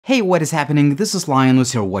Hey, what is happening? This is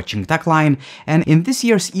Lionel's here watching TechLion, and in this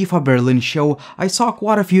year's IFA Berlin show, I saw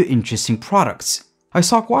quite a few interesting products. I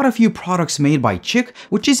saw quite a few products made by CHiQ,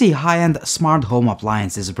 which is a high-end smart home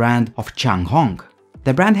appliances brand of Shanghai.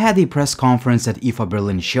 The brand had a press conference at IFA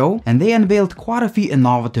Berlin show, and they unveiled quite a few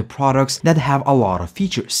innovative products that have a lot of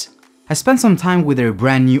features. I spent some time with their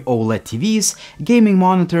brand new OLED TVs, gaming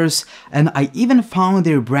monitors, and I even found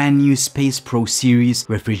their brand new Space Pro series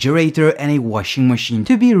refrigerator and a washing machine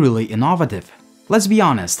to be really innovative. Let's be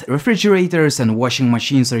honest, refrigerators and washing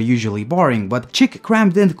machines are usually boring, but CHiQ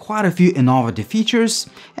crammed in quite a few innovative features,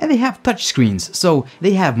 and they have touchscreens, so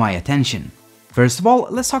they have my attention. First of all,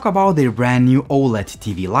 let's talk about their brand new OLED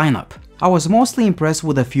TV lineup. I was mostly impressed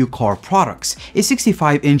with a few core products, a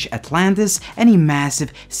 65-inch Atlantis and a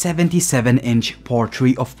massive 77-inch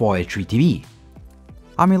Poetry TV.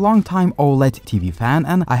 I'm a long-time OLED TV fan,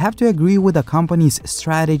 and I have to agree with the company's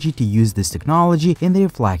strategy to use this technology in their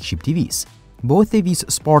flagship TVs. Both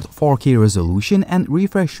TVs sport 4K resolution and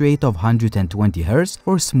refresh rate of 120Hz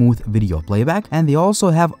for smooth video playback, and they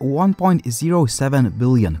also have 1.07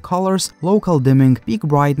 billion colors, local dimming, peak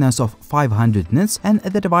brightness of 500 nits, and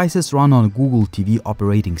the devices run on Google TV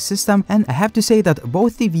operating system, and I have to say that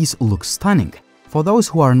both TVs look stunning. For those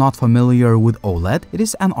who are not familiar with OLED, it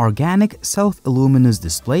is an organic, self-luminous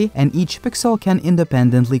display, and each pixel can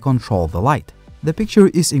independently control the light. The picture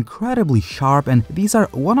is incredibly sharp, and these are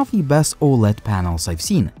one of the best OLED panels I've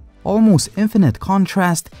seen. Almost infinite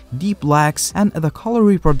contrast, deep blacks, and the color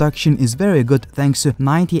reproduction is very good thanks to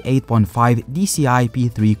 98.5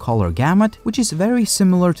 DCI-P3 color gamut, which is very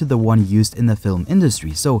similar to the one used in the film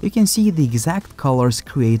industry, so you can see the exact colors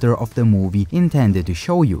creator of the movie intended to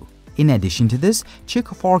show you. In addition to this,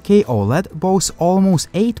 CHiQ 4K OLED boasts almost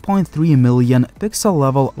 8.3 million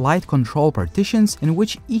pixel-level light control partitions in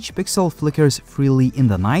which each pixel flickers freely in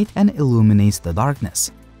the night and illuminates the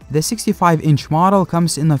darkness. The 65-inch model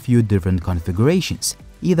comes in a few different configurations,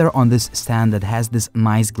 either on this stand that has this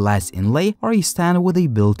nice glass inlay or a stand with a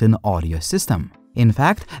built-in audio system. In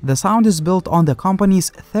fact, the sound is built on the company's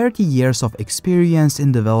 30 years of experience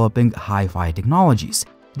in developing hi-fi technologies.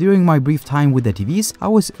 During my brief time with the TVs, I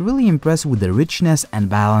was really impressed with the richness and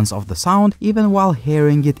balance of the sound even while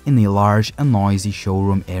hearing it in a large and noisy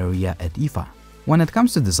showroom area at IFA. When it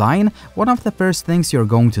comes to design, one of the first things you're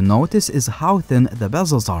going to notice is how thin the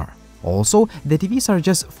bezels are. Also, the TVs are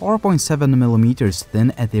just 4.7mm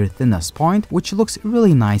thin at their thinnest point, which looks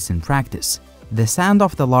really nice in practice. The stand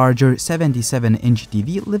of the larger 77-inch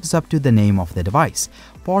TV lives up to the name of the device,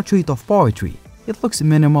 Portrait of Poetry. It looks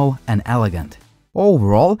minimal and elegant.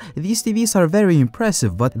 Overall, these TVs are very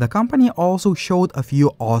impressive, but the company also showed a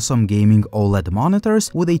few awesome gaming OLED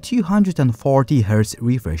monitors with a 240Hz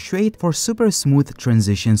refresh rate for super smooth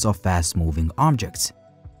transitions of fast-moving objects.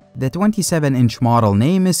 The 27-inch model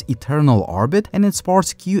name is Eternal Orbit, and it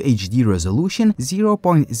sports QHD resolution,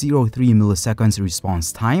 0.03 milliseconds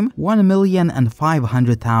response time,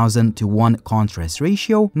 1,500,000 to 1 contrast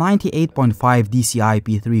ratio, 98.5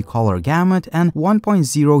 DCI-P3 color gamut, and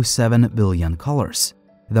 1.07 billion colors.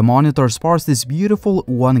 The monitor sports this beautiful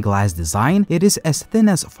one-glass design. It is as thin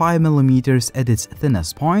as 5mm at its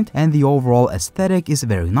thinnest point, and the overall aesthetic is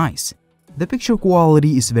very nice. The picture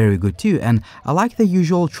quality is very good too, and I like the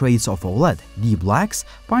usual traits of OLED: deep blacks,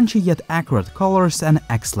 punchy yet accurate colors, and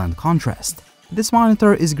excellent contrast. This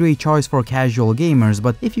monitor is a great choice for casual gamers,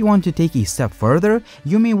 but if you want to take a step further,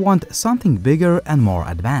 you may want something bigger and more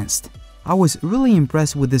advanced. I was really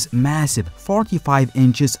impressed with this massive 45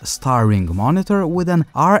 inches star ring monitor with an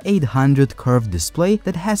R800 curved display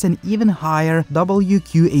that has an even higher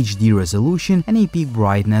WQHD resolution and a peak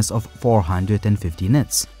brightness of 450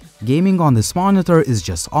 nits. Gaming on this monitor is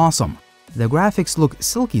just awesome. The graphics look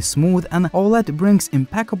silky smooth, and OLED brings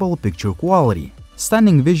impeccable picture quality.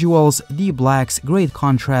 Stunning visuals, deep blacks, great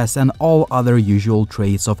contrast, and all other usual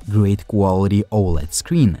traits of great quality OLED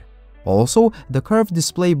screen. Also, the curved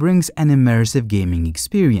display brings an immersive gaming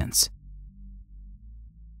experience.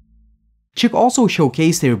 CHiQ also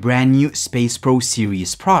showcased their brand new Space Pro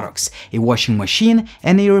series products, a washing machine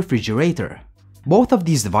and a refrigerator. Both of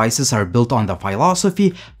these devices are built on the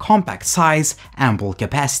philosophy compact size, ample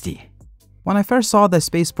capacity. When I first saw the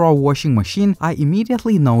Space Pro washing machine, I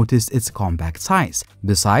immediately noticed its compact size.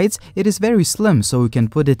 Besides, it is very slim, so you can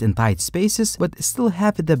put it in tight spaces but still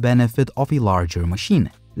have the benefit of a larger machine.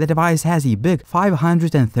 The device has a big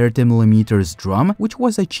 530mm drum, which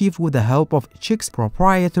was achieved with the help of CHiQ's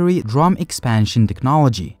proprietary drum expansion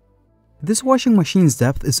technology. This washing machine's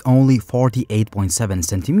depth is only 48.7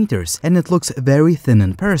 centimeters, and it looks very thin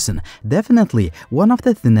in person, definitely one of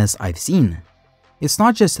the thinnest I've seen. It's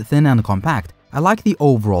not just thin and compact, I like the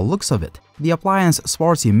overall looks of it. The appliance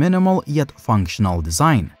sports a minimal yet functional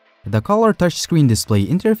design. The color touchscreen display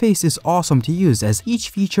interface is awesome to use as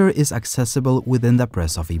each feature is accessible within the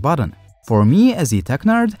press of a button. For me, as a tech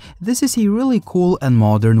nerd, this is a really cool and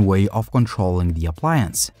modern way of controlling the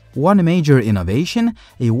appliance. One major innovation,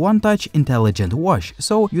 a one-touch intelligent wash,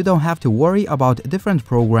 so you don't have to worry about different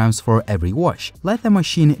programs for every wash. Let the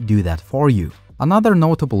machine do that for you. Another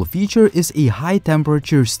notable feature is a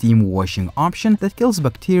high-temperature steam washing option that kills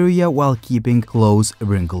bacteria while keeping clothes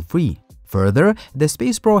wrinkle-free. Further, the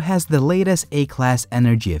Space Pro has the latest A-class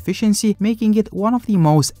energy efficiency, making it one of the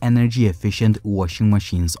most energy-efficient washing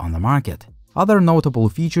machines on the market. Other notable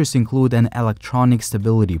features include an electronic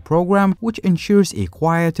stability program, which ensures a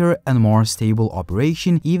quieter and more stable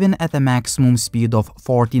operation even at a maximum speed of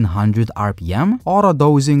 1400 RPM,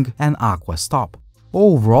 auto-dosing, and aqua stop.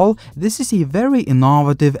 Overall, this is a very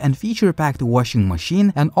innovative and feature-packed washing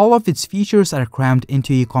machine, and all of its features are crammed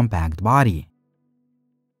into a compact body.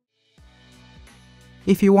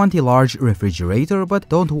 If you want a large refrigerator but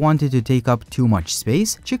don't want it to take up too much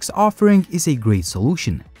space, CHiQ's offering is a great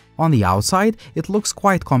solution. On the outside, it looks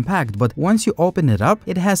quite compact, but once you open it up,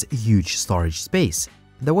 it has huge storage space.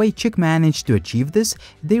 The way CHiQ managed to achieve this,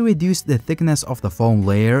 they reduced the thickness of the foam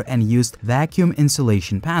layer and used vacuum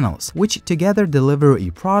insulation panels, which together deliver a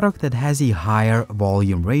product that has a higher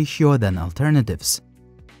volume ratio than alternatives.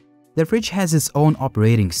 The fridge has its own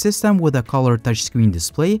operating system with a color touchscreen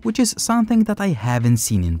display, which is something that I haven't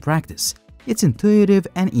seen in practice. It's intuitive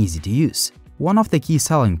and easy to use. One of the key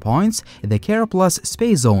selling points, the Care Plus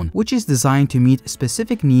Space Zone, which is designed to meet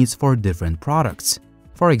specific needs for different products.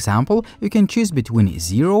 For example, you can choose between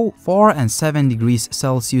 0, 4, and 7 degrees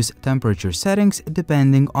Celsius temperature settings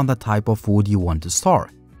depending on the type of food you want to store.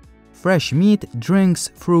 Fresh meat,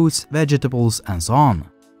 drinks, fruits, vegetables, and so on.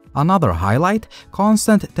 Another highlight,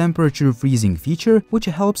 constant temperature freezing feature, which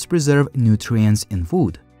helps preserve nutrients in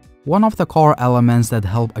food. One of the core elements that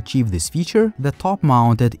help achieve this feature, the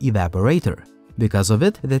top-mounted evaporator. Because of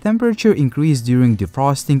it, the temperature increase during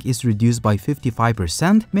defrosting is reduced by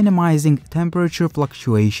 55%, minimizing temperature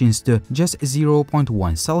fluctuations to just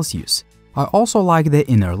 0.1 Celsius. I also like the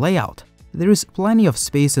inner layout. There is plenty of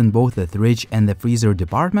space in both the fridge and the freezer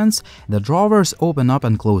departments, the drawers open up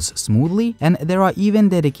and close smoothly, and there are even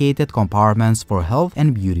dedicated compartments for health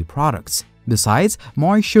and beauty products. Besides,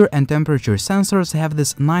 moisture and temperature sensors have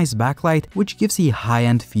this nice backlight which gives a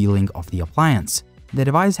high-end feeling of the appliance. The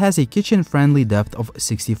device has a kitchen-friendly depth of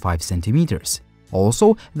 65 centimeters.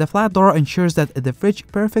 Also, the flat door ensures that the fridge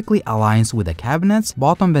perfectly aligns with the cabinets.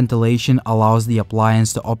 Bottom ventilation allows the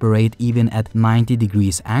appliance to operate even at 90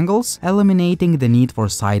 degrees angles, eliminating the need for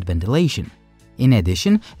side ventilation. In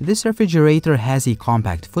addition, this refrigerator has a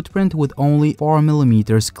compact footprint with only 4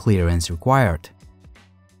 mm clearance required.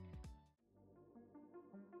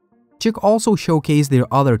 CHiQ also showcased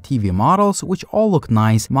their other TV models, which all look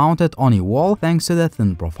nice mounted on a wall thanks to the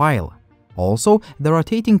thin profile. Also, the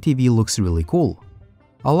rotating TV looks really cool.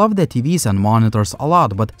 I love the TVs and monitors a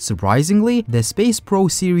lot, but surprisingly, the Space Pro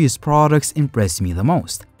series products impress me the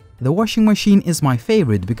most. The washing machine is my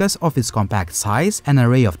favorite because of its compact size, an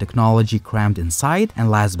array of technology crammed inside, and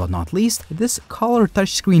last but not least, this color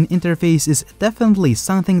touchscreen interface is definitely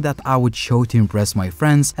something that I would show to impress my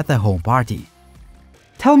friends at a home party.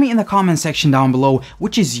 Tell me in the comment section down below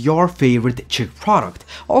which is your favorite CHiQ product.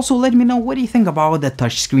 Also, let me know what you think about the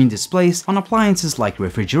touchscreen displays on appliances like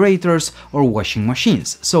refrigerators or washing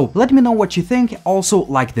machines. So let me know what you think. Also,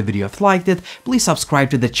 like the video if you liked it, please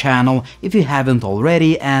subscribe to the channel if you haven't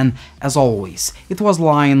already, and as always, it was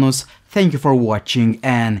Linus, thank you for watching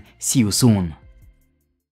and see you soon.